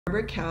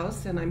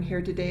Kauss, and I'm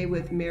here today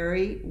with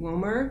Mary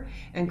Wommer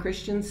and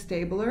Christian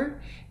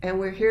Staebler, and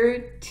we're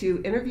here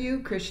to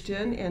interview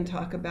Christian and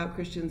talk about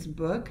Christian's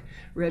book,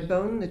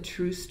 Redbone, The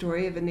True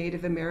Story of a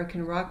Native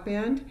American Rock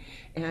Band,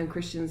 and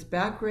Christian's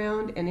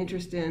background and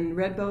interest in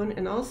Redbone,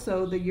 and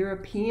also the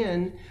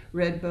European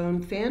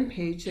Redbone fan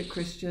page that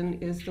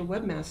Christian is the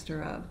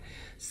webmaster of.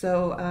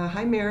 So,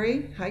 hi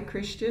Mary, hi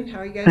Christian, how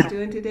are you guys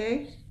doing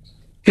today?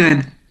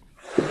 Good.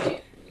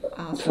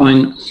 Awesome.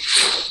 Fine.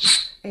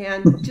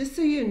 And just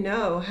so you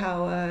know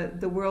how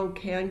the world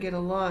can get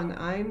along,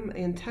 I'm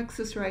in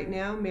Texas right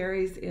now,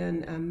 Mary's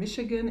in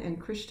Michigan, and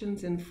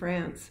Christian's in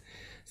France.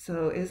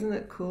 So isn't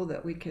it cool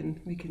that we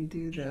can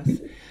do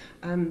this?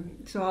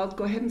 So I'll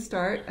go ahead and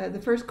start.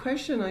 The first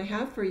question I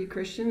have for you,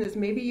 Christian, is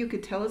maybe you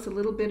could tell us a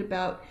little bit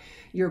about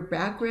your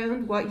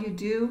background, what you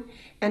do,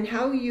 and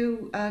how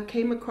you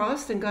came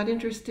across and got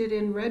interested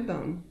in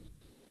Redbone.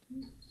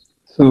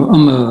 So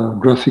I'm a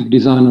graphic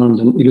designer and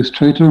an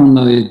illustrator, and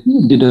I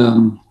did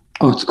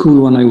art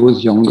school when I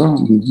was younger,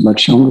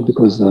 much younger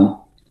because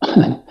well,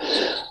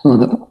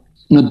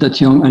 not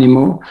that young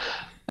anymore.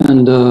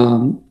 And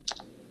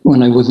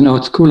when I was in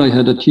art school, I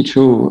had a teacher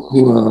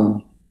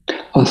who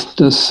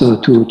asked us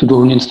to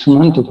draw an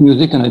instrument of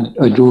music, and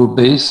I drew a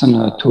bass, and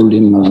I told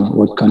him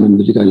what kind of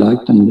music I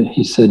liked, and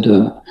he said,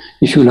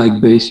 if you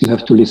like bass, you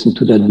have to listen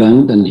to that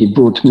band. And he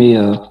brought me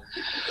the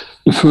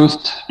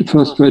first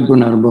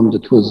Redbone album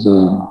that was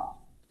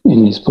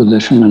in his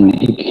possession, and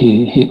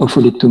he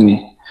offered it to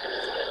me.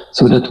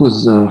 So that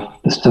was the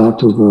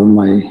start of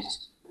my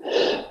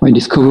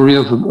discovery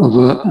of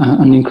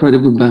an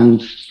incredible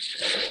band.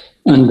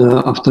 And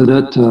after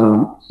that,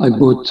 I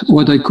bought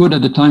what I could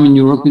at the time in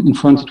Europe. In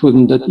France, it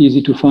wasn't that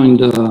easy to find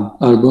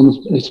albums,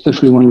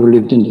 especially when you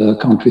lived in the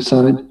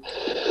countryside.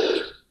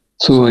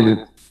 So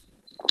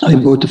I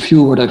bought a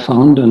few what I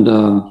found, and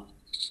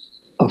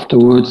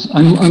afterwards,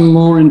 I'm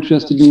more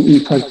interested in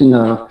fact,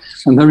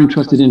 I'm very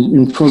interested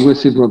in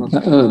progressive rock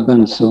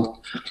bands. So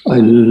I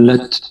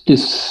let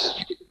this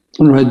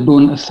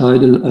Redbone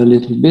aside a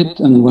little bit,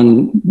 and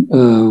when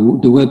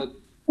the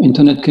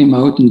internet came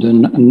out in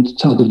the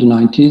start of the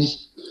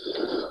 90s,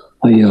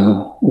 I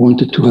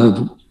wanted to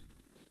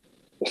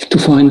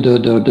find their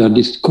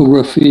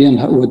discography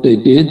and what they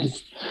did,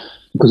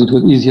 because it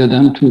was easier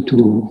then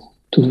to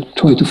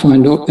try to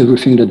find out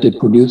everything that they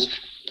produced.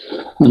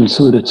 And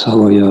so that's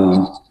how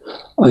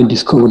I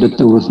discovered that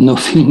there was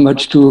nothing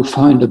much to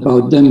find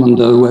about them on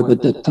the web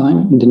at that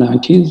time in the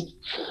 90s,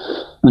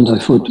 and I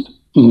thought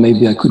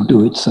maybe I could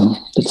do it. So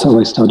that's how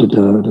I started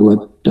the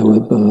web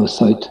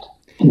site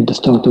in the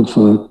start of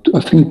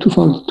I think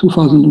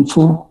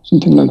 2004,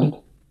 something like that.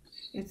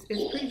 It's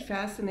pretty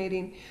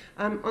fascinating.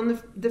 On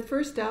the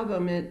first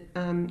album,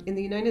 in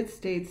the United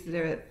States,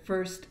 their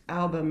first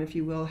album, if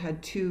you will,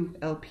 had 2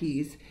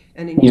 LPs,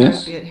 and in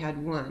Europe it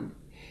had 1.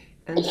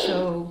 And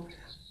so,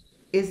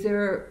 is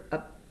there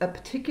a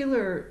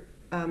particular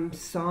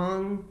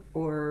song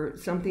or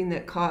something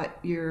that caught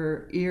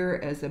your ear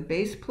as a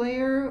bass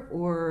player,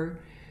 or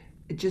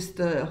just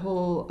the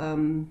whole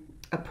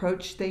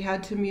approach they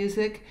had to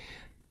music,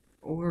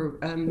 or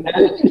I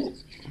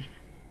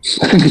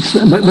think it's,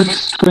 but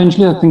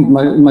strangely, I think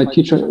my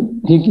teacher,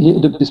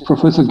 this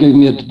professor gave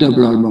me a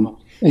double album.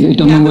 I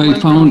don't know where he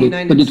found it,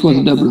 but it was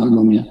a double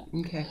album, yeah.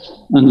 Okay.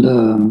 And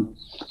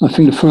I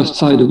think the first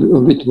side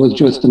of it was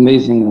just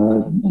amazing.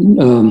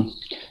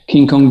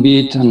 King Kong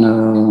Beat and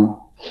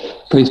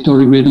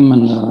Prehistoric Rhythm,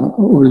 and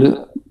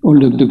all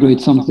the great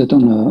songs that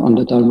on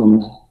that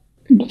album.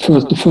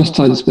 The first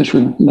side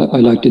especially, I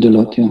liked it a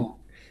lot. Yeah.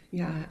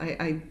 Yeah,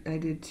 I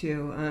did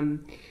too.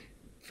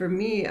 For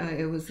me,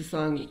 it was the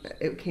song.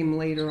 It came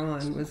later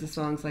on. Was the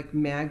songs like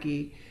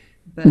Maggie,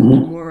 but the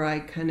more I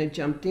kind of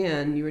jumped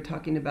in, you were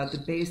talking about the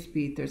bass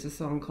beat. There's a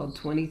song called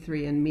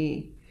 23 and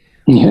Me,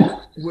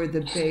 where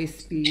the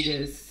bass beat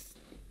is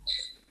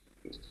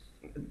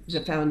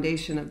the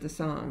foundation of the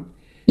song.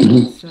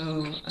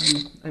 So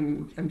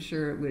I'm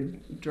sure it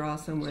would draw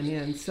someone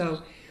in.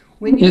 So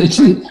when you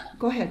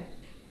go ahead.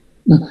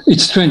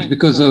 It's strange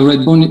because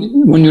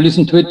Redbone, when you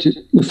listen to it,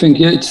 you think,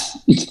 yeah,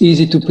 it's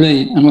easy to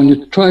play, and when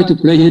you try to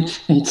play it,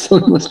 it's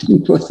almost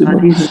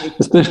impossible.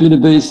 Especially the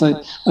bass.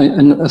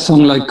 And a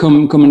song like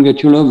 "Come and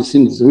Get Your Love"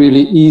 seems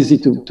really easy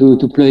to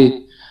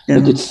play,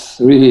 but it's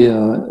really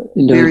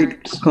very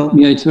difficult.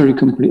 Yeah, it's very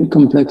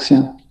complex.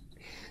 Yeah.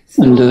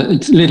 So, and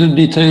it's little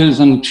details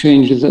and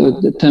changes,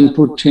 the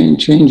tempo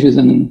changes,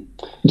 and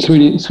it's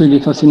really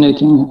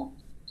fascinating.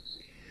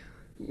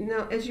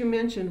 Now, as you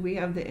mentioned, we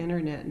have the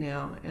internet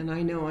now, and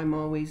I know I'm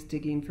always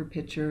digging for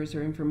pictures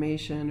or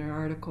information or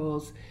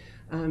articles.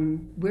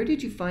 Where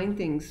did you find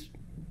things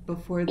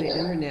before the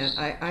internet?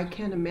 I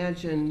can't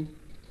imagine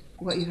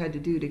what you had to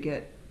do to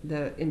get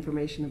the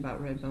information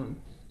about Redbone.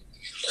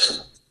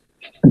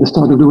 At the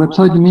start of the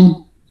website, you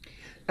mean?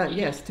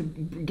 Yes, to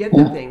get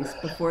the things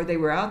before they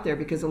were out there,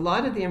 because a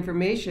lot of the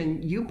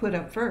information you put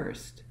up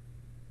first.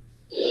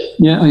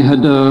 Yeah, I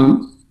had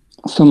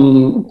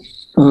some,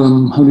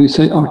 how do you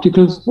say,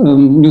 articles,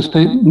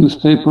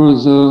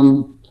 newspapers,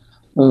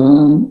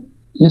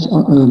 yes,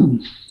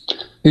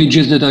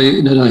 pages that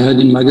I had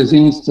in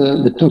magazines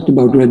that talked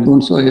about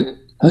Redbone. So I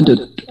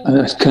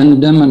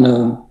scanned them, and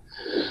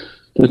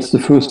that's the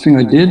first thing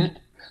I did.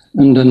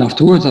 And then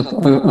afterwards,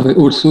 I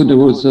also there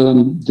was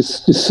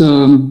this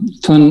fun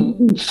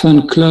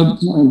club.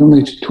 I don't know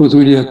if it was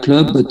really a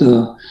club, but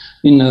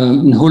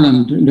in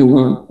Holland there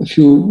were a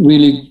few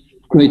really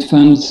great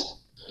fans,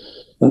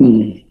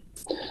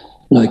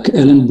 like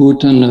Ellen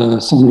Boot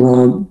and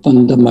Sandra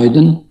van der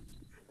Meijden.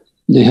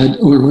 They had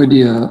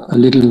already a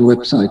little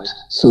website,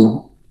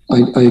 so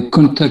I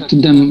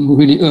contacted them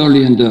really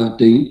early, and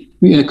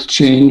we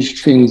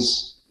exchanged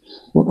things.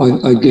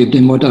 I gave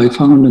them what I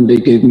found, and they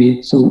gave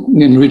me. So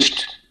we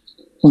enriched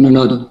one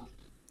another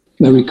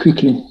very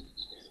quickly.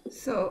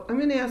 So I'm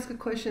going to ask a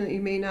question that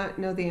you may not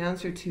know the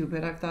answer to,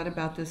 but I've thought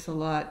about this a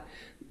lot.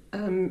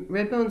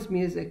 Redbone's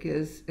music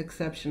is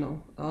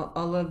exceptional.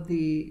 All of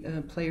the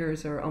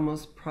players are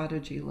almost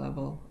prodigy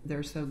level.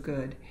 They're so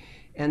good.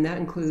 And that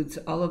includes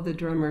all of the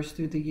drummers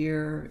through the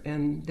year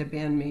and the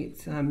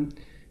bandmates.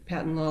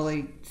 Pat and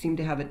Lolly seem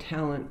to have a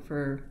talent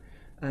for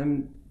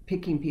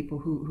picking people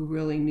who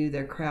really knew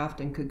their craft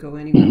and could go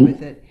anywhere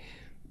with it.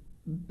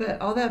 But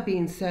all that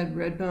being said,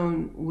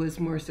 Redbone was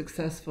more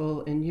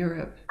successful in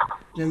Europe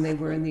than they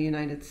were in the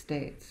United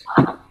States.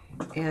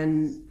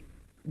 And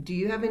do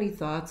you have any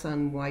thoughts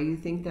on why you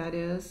think that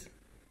is?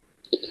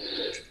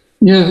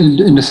 Yeah,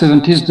 in the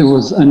 70s, there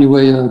was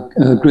anyway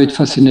a great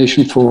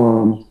fascination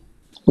for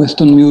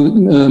Western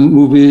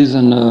movies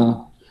and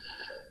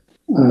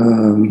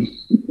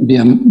the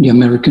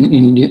American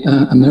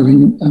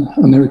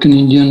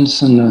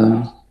Indians,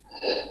 and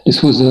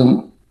this was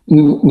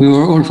we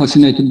were all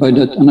fascinated by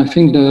that, and I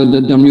think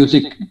their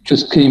music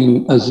just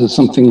came as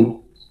something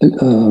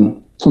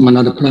from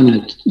another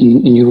planet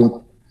in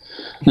Europe,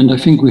 and I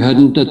think we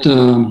hadn't that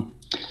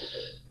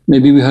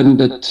maybe we hadn't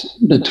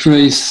that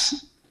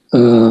race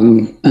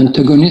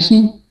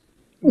antagonism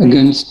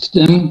against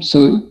them,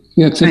 so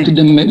we accepted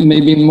them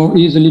maybe more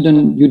easily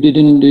than you did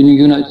in the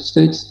United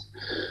States.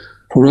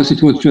 For us,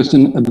 it was just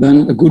a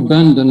good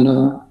band, and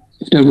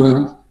if there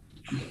were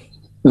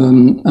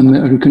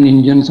American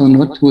Indians or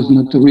not was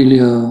not really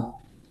a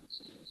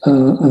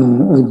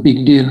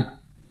big deal.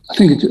 I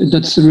think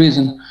that's the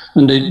reason.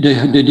 And they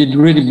did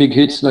really big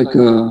hits like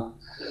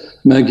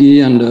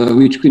Maggie and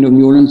Witch Queen of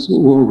New Orleans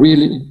were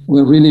really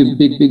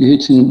big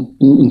hits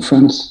in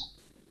France.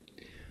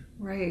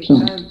 Right.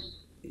 So.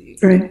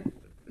 Right.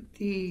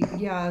 They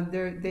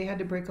had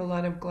to break a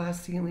lot of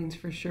glass ceilings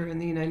for sure in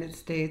the United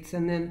States,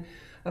 and then.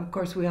 Of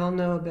course, we all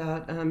know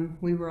about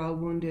We Were All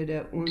Wounded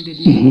at Wounded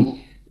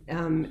Knee,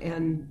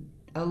 and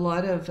a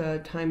lot of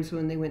times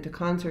when they went to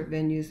concert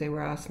venues, they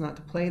were asked not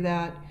to play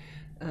that,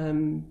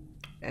 and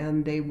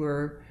they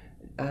were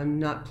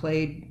not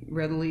played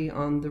readily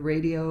on the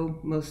radio.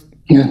 Most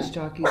disc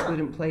jockeys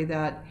wouldn't play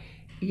that,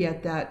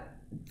 yet that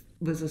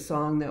was a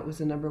song that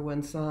was a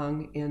 #1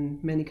 song in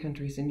many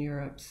countries in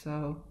Europe.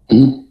 So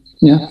I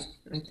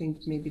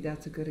think maybe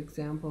that's a good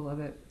example of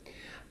it.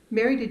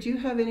 Mary, did you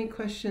have any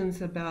questions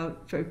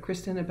for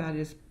Christian about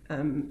his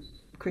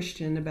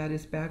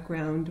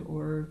background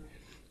or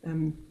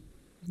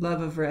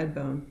love of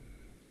Redbone?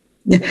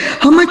 Yeah.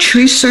 How much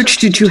research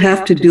did you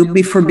have to do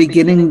before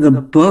beginning the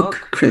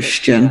book,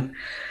 Christian?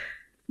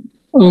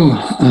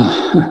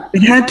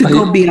 It had to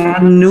go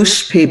beyond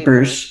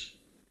newspapers.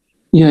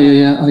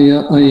 Yeah.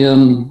 I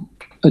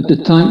at the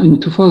time in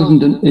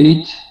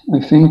 2008, I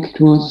think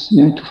it was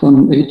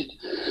 2008.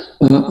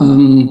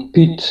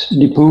 Pete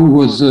Depot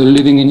was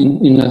living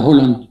in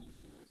Holland,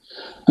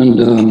 and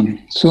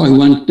so I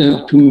went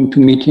there to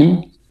meet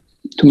him,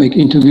 to make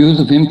interviews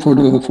of him for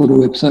the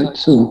website.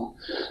 So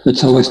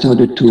that's how I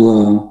started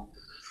to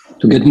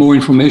get more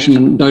information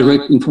and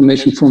direct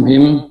information from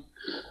him.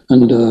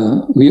 And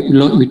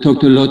we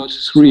talked a lot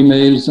through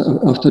emails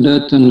after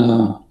that, and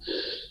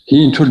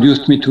he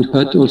introduced me to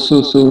Pat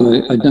also.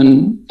 So I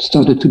then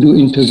started to do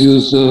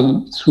interviews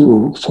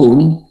through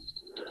phone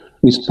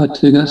with Pat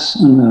Vegas,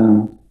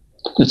 and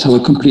that's how I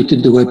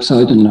completed the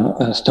website and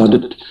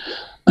started.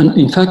 And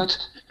in fact,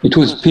 it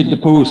was Pete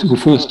DePaul who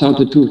first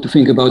started to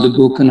think about the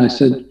book, and I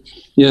said,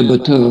 yeah,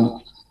 but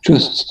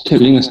just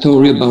telling a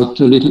story about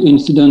little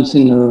incidents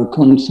in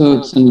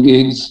concerts and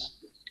gigs,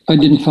 I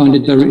didn't find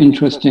it very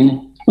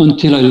interesting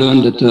until I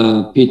learned that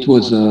Pete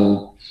was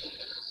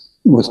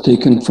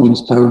taken from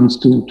his parents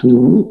to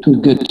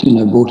get in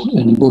a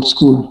board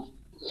school.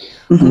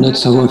 And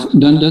that's how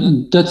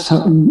that's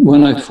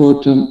when I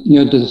thought,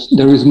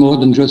 there is more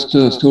than just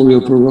a story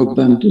of a rock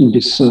band in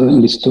this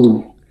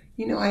story.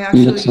 You know, I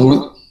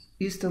actually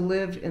used to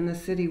live in the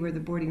city where the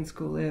boarding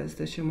school is,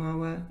 the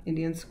Chemawa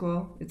Indian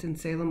School. It's in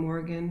Salem,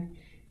 Oregon,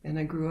 and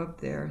I grew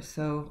up there.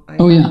 So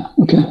yeah.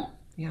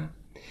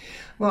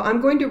 Well, I'm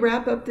going to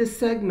wrap up this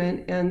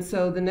segment, and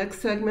so the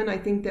next segment, I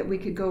think that we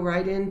could go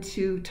right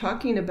into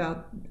talking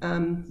about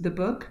the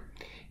book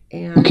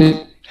and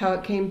how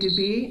it came to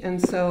be. And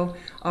so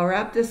I'll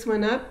wrap this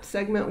one up,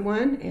 segment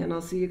 1, and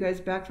I'll see you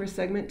guys back for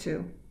segment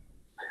 2.